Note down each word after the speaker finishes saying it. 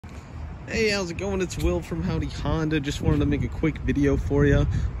Hey, how's it going? It's Will from Howdy Honda. Just wanted to make a quick video for you.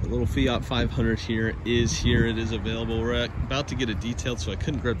 The little Fiat 500 here. It is available. We're about to get it detailed, so I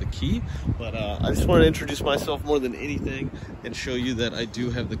couldn't grab the key. But I just wanted to introduce myself more than anything and show you that I do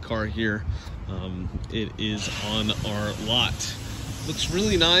have the car here. It is on our lot. Looks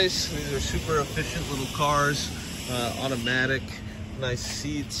really nice. These are super efficient little cars. Automatic, nice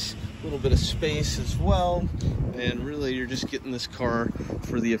seats. A little bit of space as well, and really you're just getting this car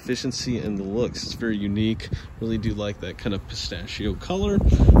for the efficiency and the looks. It's very unique. Really do like that kind of pistachio color.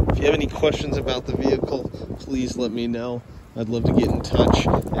 If you have any questions about the vehicle, please let me know. I'd love to get in touch,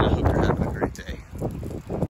 and I hope you're happy.